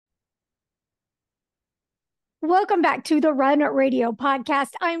Welcome back to the Run Radio podcast.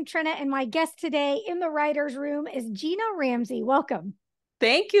 I'm Trina, and my guest today in the writer's room is Gina Ramsey. Welcome.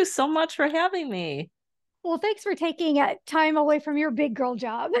 Thank you so much for having me. Well, thanks for taking time away from your big girl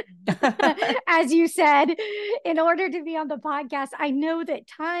job. As you said, in order to be on the podcast, I know that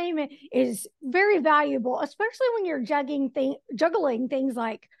time is very valuable, especially when you're juggling things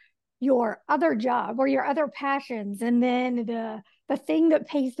like your other job or your other passions, and then the thing that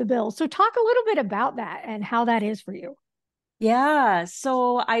pays the bills. So, talk a little bit about that and how that is for you. Yeah,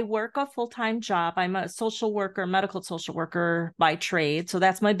 so I work a full-time job. I'm a social worker, medical social worker by trade. So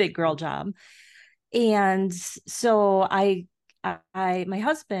that's my big girl job. And so my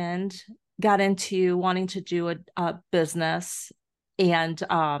husband got into wanting to do a business. And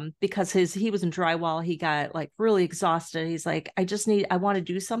because he was in drywall, he got like really exhausted. He's like, I want to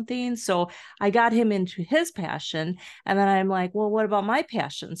do something. So I got him into his passion. And then I'm like, well, what about my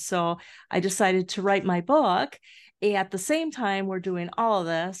passion? So I decided to write my book. At the same time, we're doing all of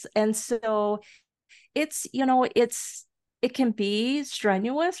this. And so it can be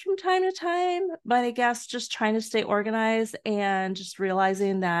strenuous from time to time, but I guess just trying to stay organized and just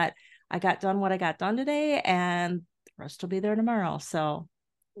realizing that I got done what I got done today and the rest will be there tomorrow. So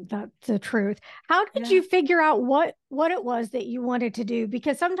That's the truth. How did yeah. you figure out what it was that you wanted to do?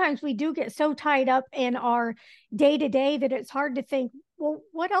 Because sometimes we do get so tied up in our day to day that it's hard to think, well,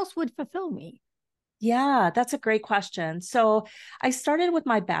 what else would fulfill me? Yeah, that's a great question. So I started with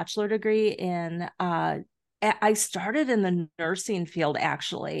my bachelor degree I started in the nursing field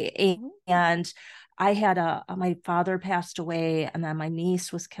actually. And I had my father passed away and then my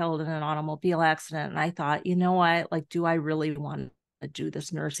niece was killed in an automobile accident. And I thought, you know what, like, do I really want to do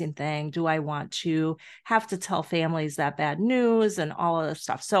this nursing thing? Do I want to have to tell families that bad news and all of this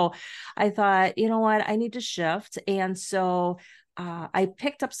stuff? So I thought, you know what, I need to shift. And so I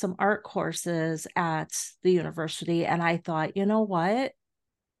picked up some art courses at the university and I thought, you know what?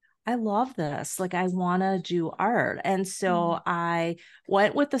 I love this. Like, I want to do art. And so I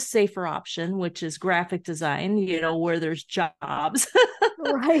went with the safer option, which is graphic design, where there's jobs.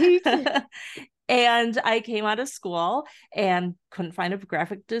 Right. And I came out of school and couldn't find a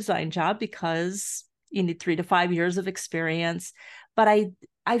graphic design job because you need 3 to 5 years of experience. But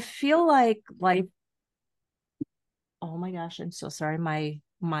I feel like oh my gosh, I'm so sorry.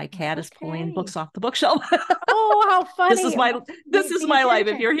 My cat is pulling Okay. books off the bookshelf. Oh, how this is funny. my this is The my life. If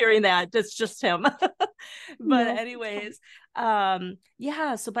attention. you're hearing that, it's just him. But No, it's fine. anyways,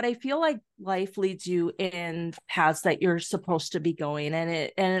 yeah. So, but I feel like life leads you in paths that you're supposed to be going, and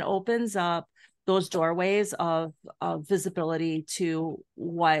it opens up those doorways of visibility to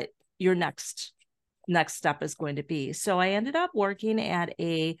what your next step is going to be. So I ended up working at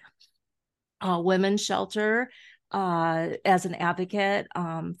a women's shelter as an advocate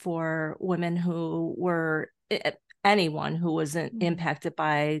for women who were anyone who wasn't impacted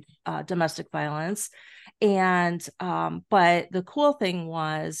by domestic violence. And but the cool thing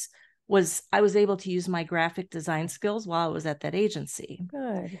was I was able to use my graphic design skills while I was at that agency.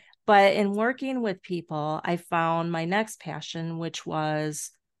 Good. But in working with people, I found my next passion, which was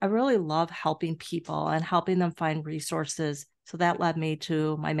I really love helping people and helping them find resources. So that led me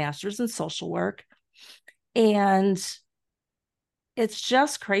to my master's in social work. And it's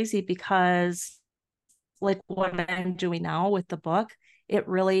just crazy because like what I'm doing now with the book, it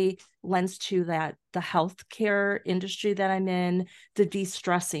really lends to that the healthcare industry that I'm in, the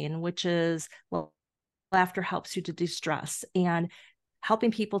de-stressing, which is, well, laughter helps you to de-stress and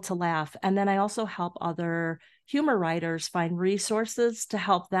helping people to laugh. And then I also help other humor writers find resources to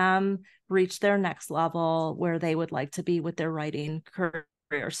help them reach their next level where they would like to be with their writing career.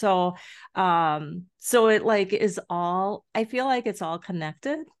 So it like is all, I feel like it's all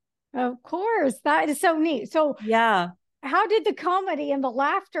connected. Of course. That is so neat. So, Yeah. how did the comedy and the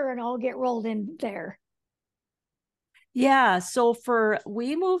laughter and all get rolled in there? Yeah. So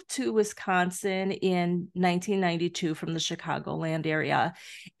we moved to Wisconsin in 1992 from the Chicagoland area.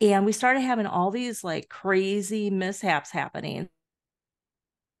 And we started having all these like crazy mishaps happening.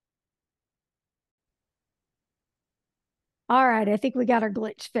 All right, I think we got our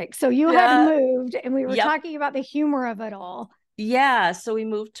glitch fixed. So you had Yeah. moved, and we were Yep. talking about the humor of it all. Yeah. So we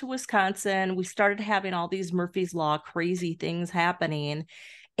moved to Wisconsin. We started having all these Murphy's Law crazy things happening.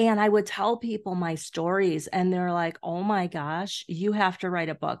 And I would tell people my stories, and they're like, oh my gosh, you have to write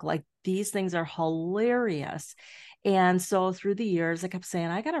a book. Like these things are hilarious. And so through the years, I kept saying,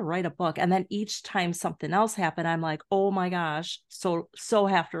 I got to write a book. And then each time something else happened, I'm like, oh my gosh, so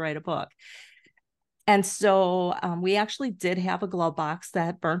have to write a book. And so we actually did have a glove box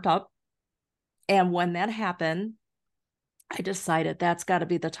that burnt up. And when that happened, I decided that's got to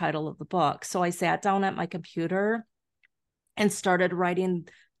be the title of the book. So I sat down at my computer and started writing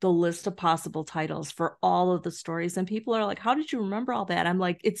the list of possible titles for all of the stories. And people are like, how did you remember all that? I'm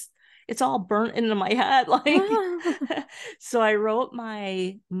like, it's all burnt into my head. Like, so I wrote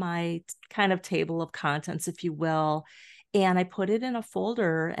my kind of table of contents, if you will, and I put it in a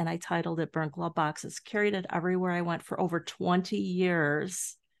folder and I titled it Burnt Glove Boxes, carried it everywhere I went for over 20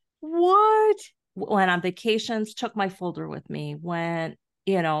 years. What? Went on vacations, took my folder with me, went,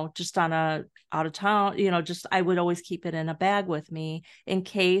 just on a out of town, just I would always keep it in a bag with me in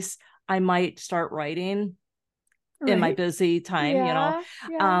case I might start writing in my Right. busy time, Yeah.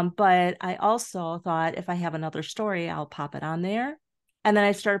 Yeah. But I also thought if I have another story, I'll pop it on there. And then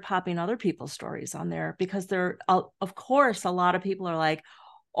I started popping other people's stories on there because of course, a lot of people are like,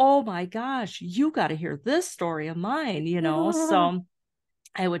 oh my gosh, you got to hear this story of mine, So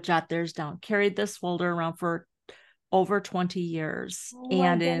I would jot theirs down, carried this folder around for over 20 years. Oh my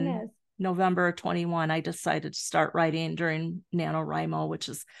And in goodness. November of 21, I decided to start writing during NaNoWriMo, which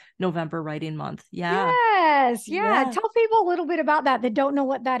is November writing month. Yeah. Yes. Yeah. Yeah. Tell people a little bit about that don't know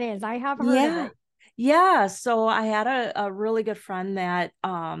what that is. I have heard of Yeah. it. Yeah. So I had a really good friend that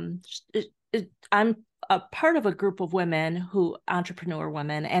I'm a part of a group of women who entrepreneur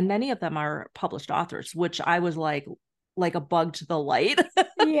women, and many of them are published authors, which I was like a bug to the light.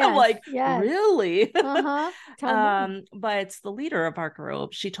 I'm Yes. like, Yes. really? Uh-huh. Tell me. But the leader of our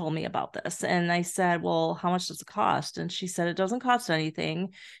group, she told me about this. And I said, well, how much does it cost? And she said, it doesn't cost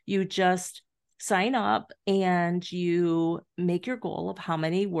anything. You just sign up and you make your goal of how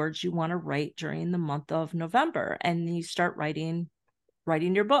many words you want to write during the month of November. And you start writing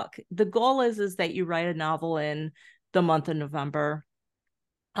your book. The goal is that you write a novel in the month of November.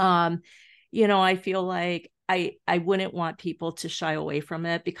 I feel like I wouldn't want people to shy away from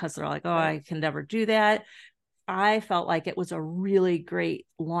it because they're like, oh, Right. I can never do that. I felt like it was a really great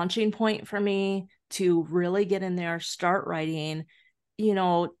launching point for me to really get in there, start writing,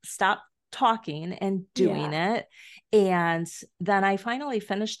 stop talking and doing Yeah. it. And then I finally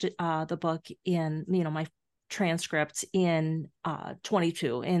finished the book in, my transcript in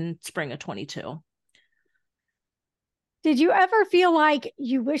 22, in spring of 22. Did you ever feel like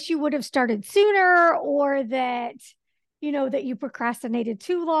you wish you would have started sooner or that, that you procrastinated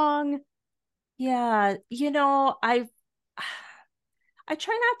too long? Yeah, I try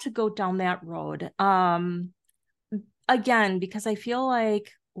not to go down that road. Again, because I feel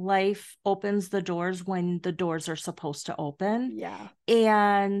like life opens the doors when the doors are supposed to open. Yeah.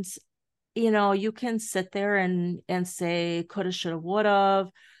 And you can sit there and say coulda, shoulda, woulda,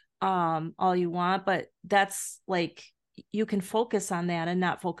 all you want, but that's like you can focus on that and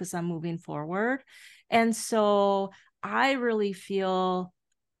not focus on moving forward. And so I really feel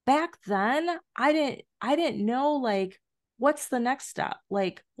back then I didn't know like what's the next step.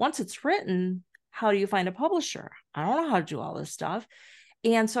 Like once it's written, how do you find a publisher? I don't know how to do all this stuff.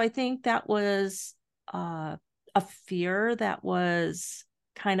 And so I think that was a fear that was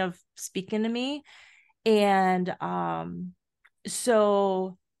kind of speaking to me. And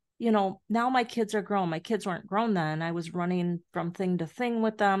so, now my kids are grown. My kids weren't grown then. I was running from thing to thing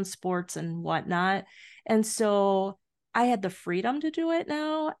with them, sports and whatnot. And so I had the freedom to do it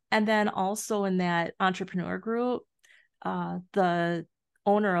now. And then also in that entrepreneur group, the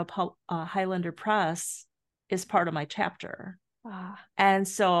owner of Highlander Press is part of my chapter. Ah, And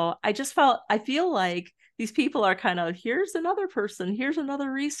so I feel like these people are kind of, here's another person, here's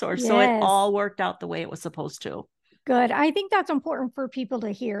another resource. So it yes. all worked out the way it was supposed to. Good. I think that's important for people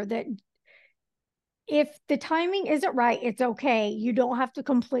to hear that if the timing isn't right, it's okay. You don't have to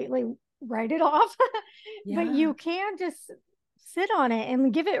completely write it off, but Yeah, you can just sit on it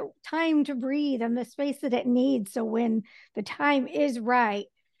and give it time to breathe and the space that it needs. So when the time is right,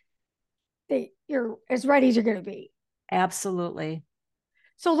 that you're as ready as you're going to be. absolutely.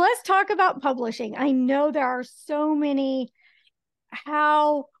 So let's talk about publishing. I know there are so many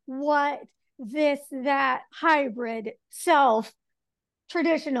how, what, this, that, hybrid, self,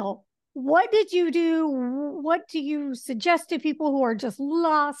 traditional. What did you do? What do you suggest to people who are just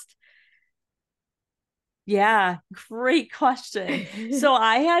lost? Yeah, great question. So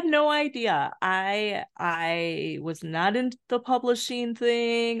I had no idea. I was not into the publishing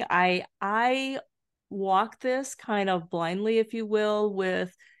thing. I walked this kind of blindly, if you will,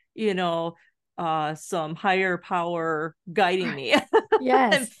 with, some higher power guiding me and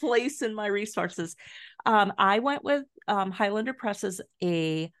Yes. placing my resources. I went with Highlander Press as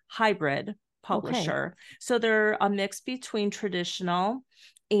a hybrid Okay. publisher. So they're a mix between traditional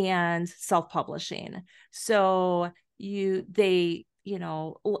and self-publishing. So with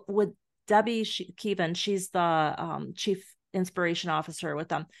Debbie Keevan, she's the chief inspiration officer with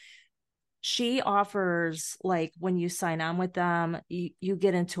them. She offers, like, when you sign on with them, you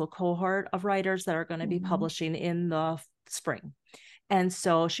get into a cohort of writers that are going to be publishing in the spring. And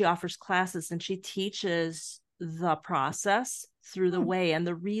so she offers classes and she teaches the process through the way and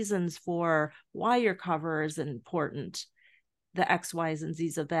the reasons for why your cover is important, the X, Y's, and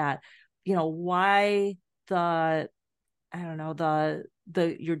Z's of that, why your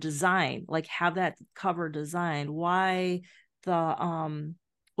design, like have that cover designed, why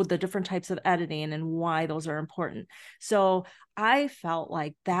with the different types of editing and why those are important. So I felt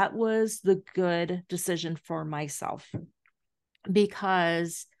like that was the good decision for myself,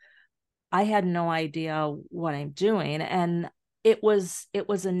 because I had no idea what I'm doing. And it was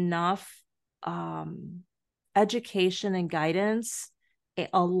enough education and guidance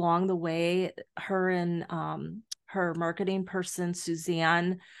along the way. Her and her marketing person,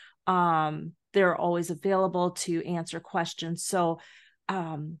 Suzanne, they're always available to answer questions. So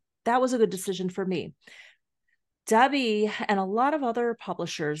that was a good decision for me. Debbie and a lot of other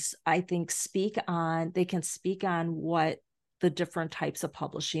publishers, I think, they can speak on what the different types of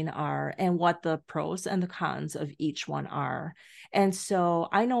publishing are and what the pros and the cons of each one are. And so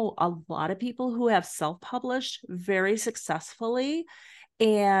I know a lot of people who have self-published very successfully.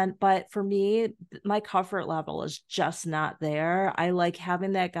 But for me, my comfort level is just not there. I like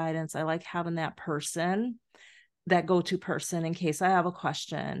having that guidance. I like having that person, that go-to person in case I have a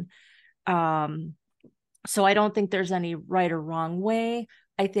question. So I don't think there's any right or wrong way.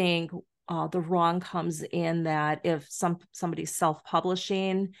 I think the wrong comes in that if somebody's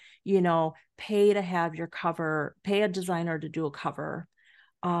self-publishing, pay to have your cover, pay a designer to do a cover,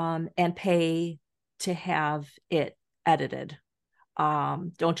 and pay to have it edited.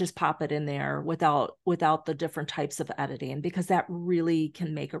 Don't just pop it in there without the different types of editing, because that really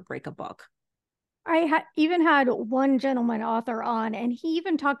can make or break a book. I even had one gentleman author on, and he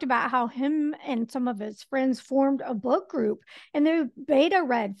even talked about how him and some of his friends formed a book group and they beta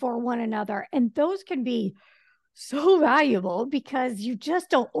read for one another. And those can be so valuable because you just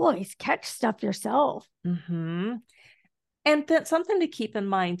don't always catch stuff yourself. Mm-hmm. And that's something to keep in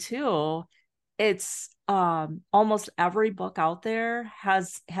mind too. It's almost every book out there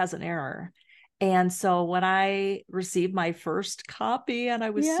has an error. And so when I received my first copy and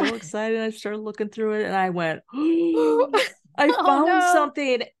I was so excited, I started looking through it and I went, I found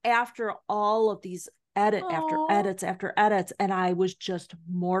something after all of these after edits. And I was just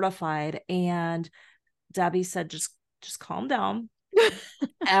mortified. And Debbie said, just calm down.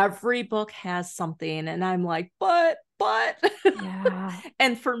 Every book has something. And I'm like, but, yeah.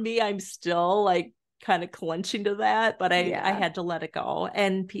 And for me, I'm still like kind of clenching to that, but I had to let it go.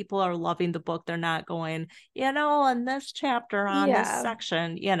 And people are loving the book. They're not going, in this chapter on this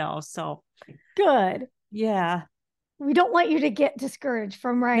section, so good. Yeah. We don't want you to get discouraged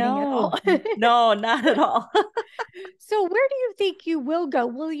from writing at all. No, not at all. So where do you think you will go?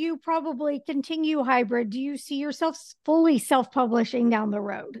 Will you probably continue hybrid? Do you see yourself fully self-publishing down the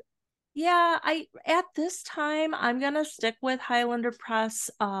road? Yeah, at this time I'm gonna stick with Highlander Press.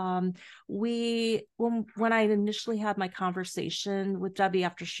 When I initially had my conversation with Debbie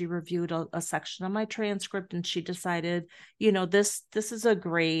after she reviewed a section of my transcript, and she decided, this is a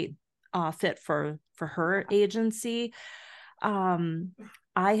great fit for her agency. I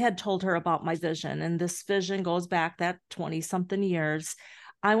had told her about my vision, and this vision goes back that 20-something years.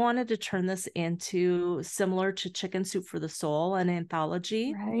 I wanted to turn this into similar to Chicken Soup for the Soul, an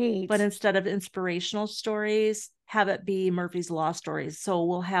anthology, right? But instead of inspirational stories, have it be Murphy's Law stories. So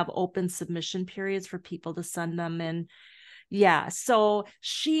we'll have open submission periods for people to send them in. Yeah. So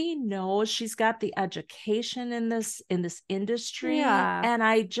she knows she's got the education in this industry. Yeah. And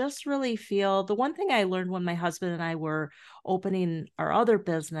I just really feel the one thing I learned when my husband and I were opening our other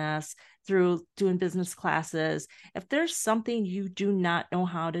business through doing business classes, if there's something you do not know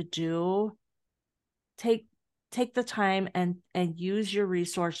how to do, take the time and use your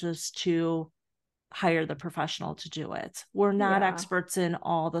resources to hire the professional to do it. We're not experts in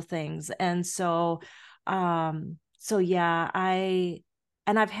all the things. And so yeah,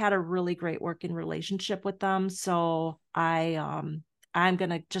 I've had a really great working relationship with them. So I'm going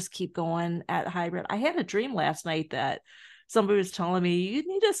to just keep going at hybrid. I had a dream last night that somebody was telling me you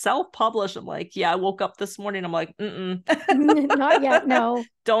need to self-publish. I'm like, yeah, I woke up this morning. I'm like, not yet. No,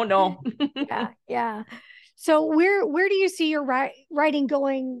 don't know. Yeah. So where do you see your writing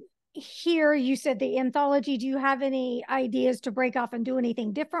going here? You said the anthology. Do you have any ideas to break off and do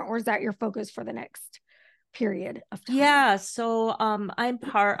anything different, or is that your focus for the next period of time? Yeah, so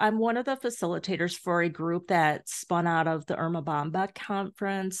I'm one of the facilitators for a group that spun out of the Irma Bombeck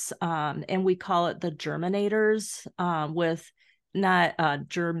conference, and we call it the Germinators, with not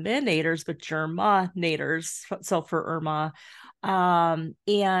germinators but germinators, so for Irma. And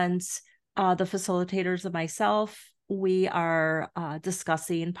the facilitators and myself, we are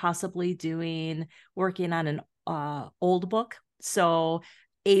discussing possibly working on an old book. So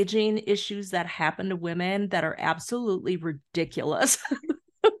aging issues that happen to women that are absolutely ridiculous.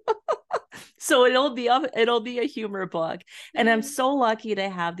 So it'll be a humor book. And I'm so lucky to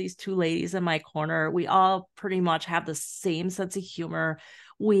have these two ladies in my corner. We all pretty much have the same sense of humor.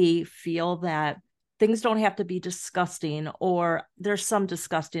 We feel that things don't have to be disgusting, or there's some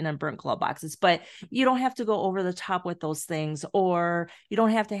disgusting and burnt glove boxes, but you don't have to go over the top with those things, or you don't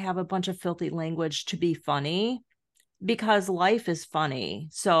have to have a bunch of filthy language to be funny, because life is funny.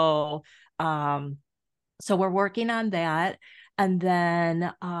 So we're working on that. And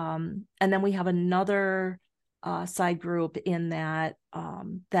then we have another side group in that,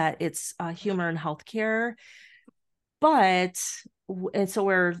 that it's humor and healthcare. And so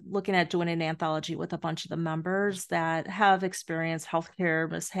we're looking at doing an anthology with a bunch of the members that have experienced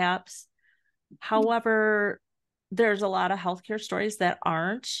healthcare mishaps. However, there's a lot of healthcare stories that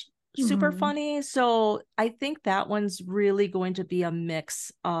aren't super Mm-hmm. funny. So I think that one's really going to be a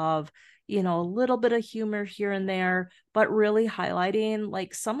mix of, a little bit of humor here and there, but really highlighting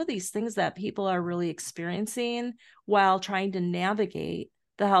like some of these things that people are really experiencing while trying to navigate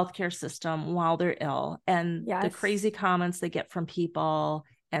the healthcare system while they're ill, and the Yes. crazy comments they get from people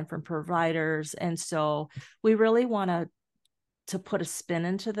and from providers. And so we really want to put a spin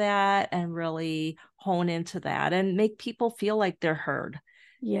into that and really hone into that and make people feel like they're heard.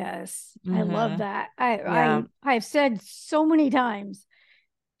 Yes. I love Mm-hmm. that. Yeah. I've said so many times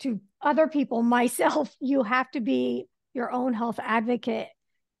to other people, myself, you have to be your own health advocate.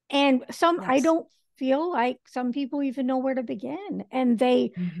 And I Yes. don't feel like some people even know where to begin. And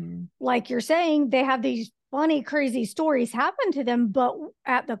they, Mm-hmm. like you're saying, they have these funny, crazy stories happen to them, but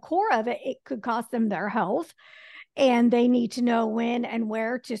at the core of it, it could cost them their health. And they need to know when and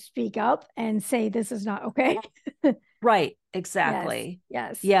where to speak up and say, this is not okay. Right. Yes. Exactly.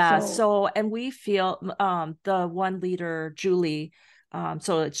 Yes. Yeah. So, So, and we feel, the one leader, Julie,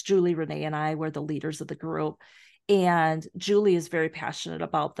 so it's Julie, Renee, and I were the leaders of the group. And Julie is very passionate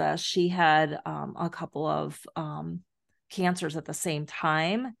about this. She had a couple of cancers at the same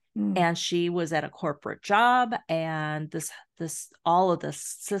time, mm, and she was at a corporate job, and all of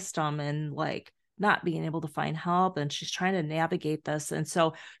this system, and like not being able to find help, and she's trying to navigate this. And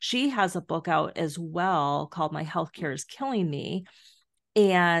so she has a book out as well called My Healthcare is Killing Me.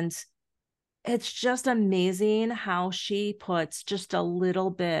 And it's just amazing how she puts just a little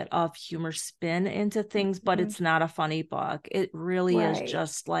bit of humor spin into things, but mm, it's not a funny book. It really is right.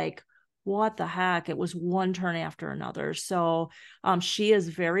 just like, what the heck? It was one turn after another. So she is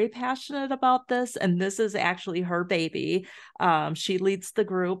very passionate about this, and this is actually her baby. She leads the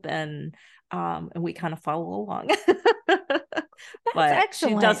group, and we kind of follow along. That's But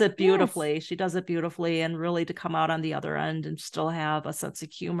she does excellent. it Yes. beautifully. She does it beautifully, and really to come out on the other end and still have a sense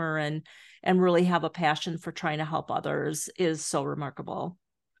of humor and really have a passion for trying to help others is so remarkable.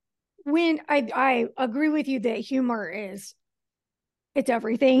 When I agree with you that humor is it's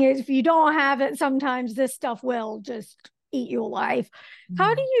everything. If you don't have it, sometimes this stuff will just eat you alive.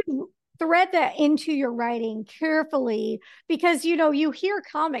 How do Mm. you thread that into your writing carefully? Because you hear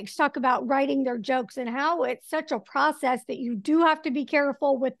comics talk about writing their jokes and how it's such a process that you do have to be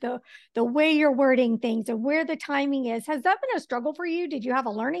careful with the way you're wording things and where the timing is. Has that been a struggle for you? Did you have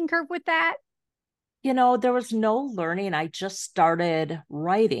a learning curve with that? There was no learning. I just started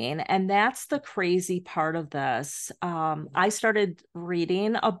writing. And that's the crazy part of this. I started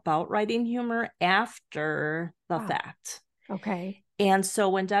reading about writing humor after the Wow. fact. Okay. And so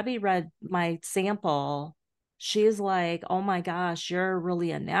when Debbie read my sample, she's like, oh my gosh, you're really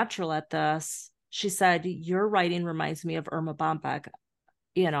a natural at this. She said, your writing reminds me of Irma Bombeck,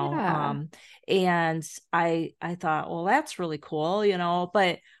 you know. Yeah. And I thought, well, that's really cool,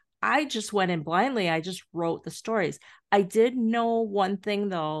 but I just went in blindly. I just wrote the stories. I did know one thing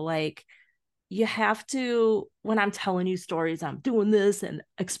though, like you have to, when I'm telling you stories, I'm doing this and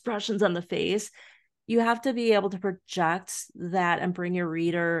expressions on the face, you have to be able to project that and bring your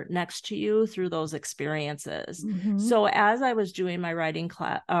reader next to you through those experiences. Mm-hmm. So as I was doing my writing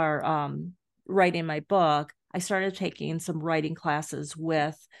class, or writing my book, I started taking some writing classes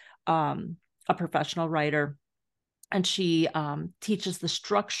with a professional writer, and she teaches the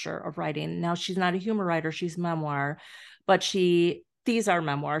structure of writing. Now she's not a humor writer, she's memoir, but she these are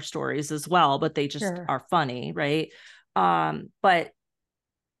memoir stories as well, but they just Sure. are funny, right? But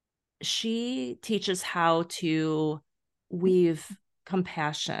she teaches how to weave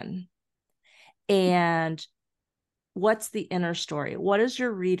compassion and what's the inner story? What is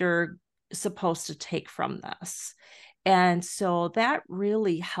your reader supposed to take from this? And so that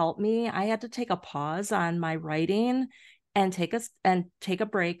really helped me. I had to take a pause on my writing and take a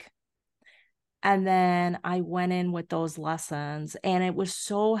break. And then I went in with those lessons and it was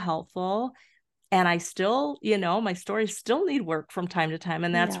so helpful. And I still, my stories still need work from time to time.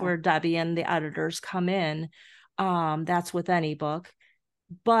 And that's Yeah. where Debbie and the editors come in. That's with any book.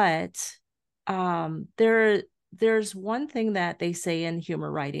 But there's one thing that they say in humor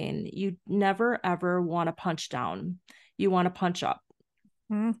writing: you never ever want to punch down, you want to punch up.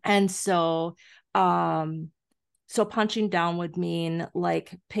 Mm-hmm. And so punching down would mean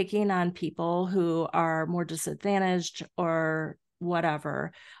like picking on people who are more disadvantaged or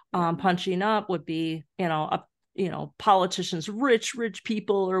whatever. Yeah. Punching up would be, politicians, rich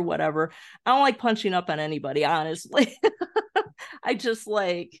people or whatever. I don't like punching up on anybody, honestly. I just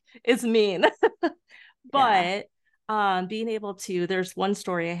like, it's mean. Yeah. But being able to, there's one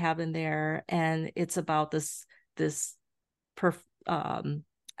story I have in there, and it's about this perf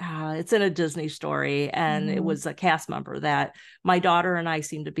it's in a Disney story, and it Mm-hmm. was a cast member that my daughter and I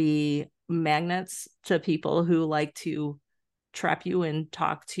seem to be magnets to people who like to trap you and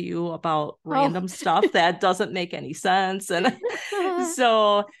talk to you about Oh. random stuff that doesn't make any sense. And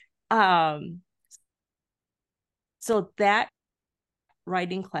so um so that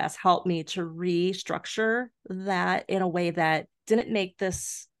writing class helped me to restructure that in a way that didn't make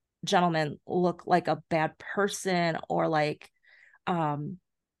this gentleman look like a bad person, or like um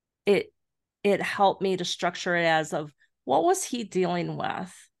it it helped me to structure it as of what was he dealing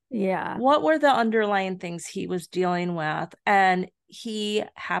with, Yeah. what were the underlying things he was dealing with. And he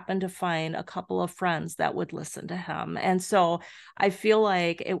happened to find a couple of friends that would listen to him. And so I feel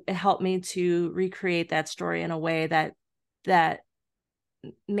like it helped me to recreate that story in a way that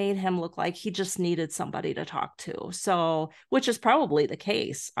made him look like he just needed somebody to talk to. So, which is probably the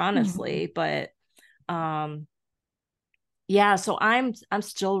case, Mm-hmm. honestly. But um yeah, so I'm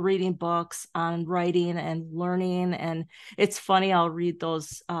still reading books on writing and learning. And it's funny, I'll read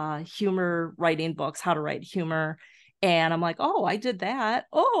those humor writing books, how to write humor, and I'm like, oh, I did that,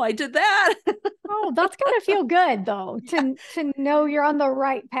 oh, I did that. Oh, that's gotta feel good though, Yeah, to know you're on the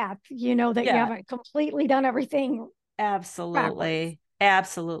right path, that you yeah, haven't completely done everything backwards.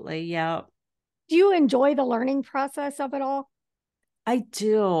 absolutely, yeah. Do you enjoy the learning process of it all? I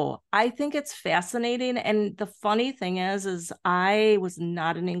do. I think it's fascinating. And the funny thing is I was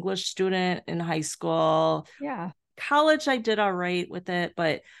not an English student in high school. Yeah. College, I did all right with it,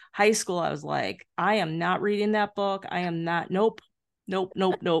 but high school, I was like, I am not reading that book. I am not, nope, nope,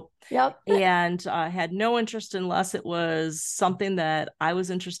 nope, nope. Yep. And had no interest unless it was something that I was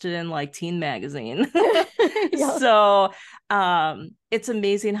interested in, like teen magazine. Yep. So it's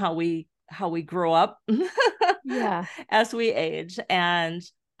amazing how we grow up Yeah. as we age. And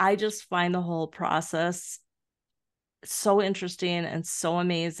I just find the whole process so interesting and so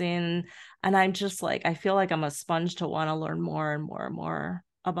amazing. And I'm just like, I feel like I'm a sponge to want to learn more and more and more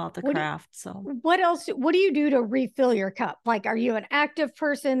about the What do, craft. So what do you do to refill your cup? Like, are you an active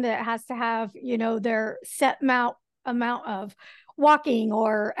person that has to have, their set amount of walking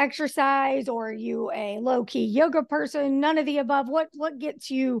or exercise, or are you a low key yoga person? None of the above. What gets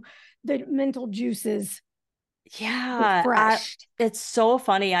you the mental juices yeah, refreshed? it's so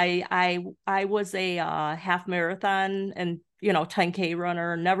funny. I was a half marathon and 10K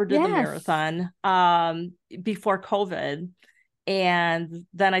runner, never did the Yes. marathon before COVID. And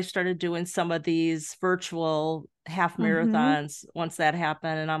then I started doing some of these virtual half Mm-hmm. marathons once that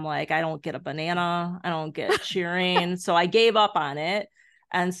happened. And I'm like, I don't get a banana, I don't get cheering. So I gave up on it.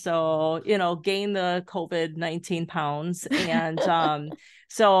 And so, gained the COVID-19 pounds. And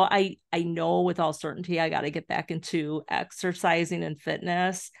so I know with all certainty I got to get back into exercising and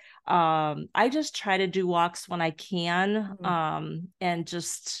fitness. I just try to do walks when I can, and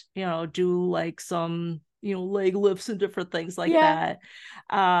just, do like some, leg lifts and different things like Yeah.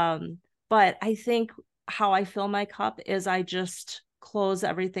 that. But I think how I fill my cup is I just close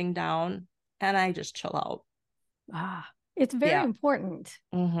everything down and I just chill out. It's very Yeah. important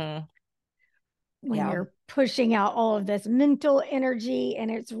Mm-hmm. when Yeah. you're pushing out all of this mental energy,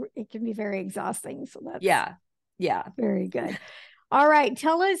 and it can be very exhausting. So that's Yeah. Yeah. very good. All right,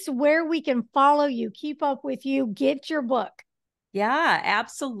 tell us where we can follow you, keep up with you, get your book. Yeah,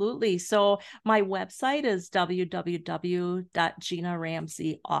 absolutely. So my website is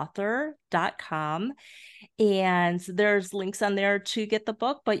www.ginaramseyauthor.com. And there's links on there to get the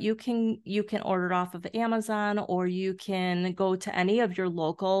book, but you can order it off of Amazon, or you can go to any of your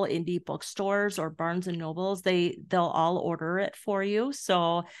local indie bookstores or Barnes and Nobles. They'll all order it for you.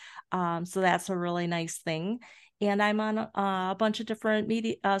 So that's a really nice thing. And I'm on a bunch of different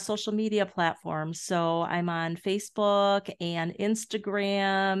social media platforms. So I'm on Facebook and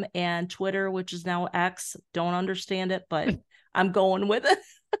Instagram and Twitter, which is now X. Don't understand it, but I'm going with it.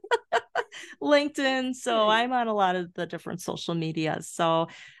 LinkedIn. So I'm on a lot of the different social medias. So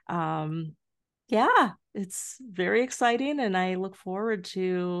yeah, it's very exciting. And I look forward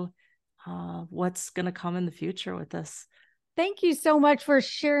to what's going to come in the future with this. Thank you so much for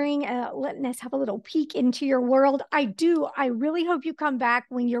sharing, letting us have a little peek into your world. I really hope you come back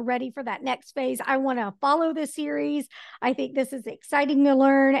when you're ready for that next phase. I want to follow this series. I think this is exciting to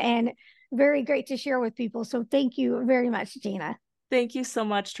learn and very great to share with people. So thank you very much, Gina. Thank you so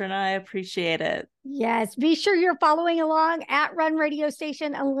much, Trina. I appreciate it. Yes, be sure you're following along at Run Radio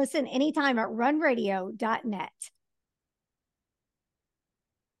Station and listen anytime at runradio.net.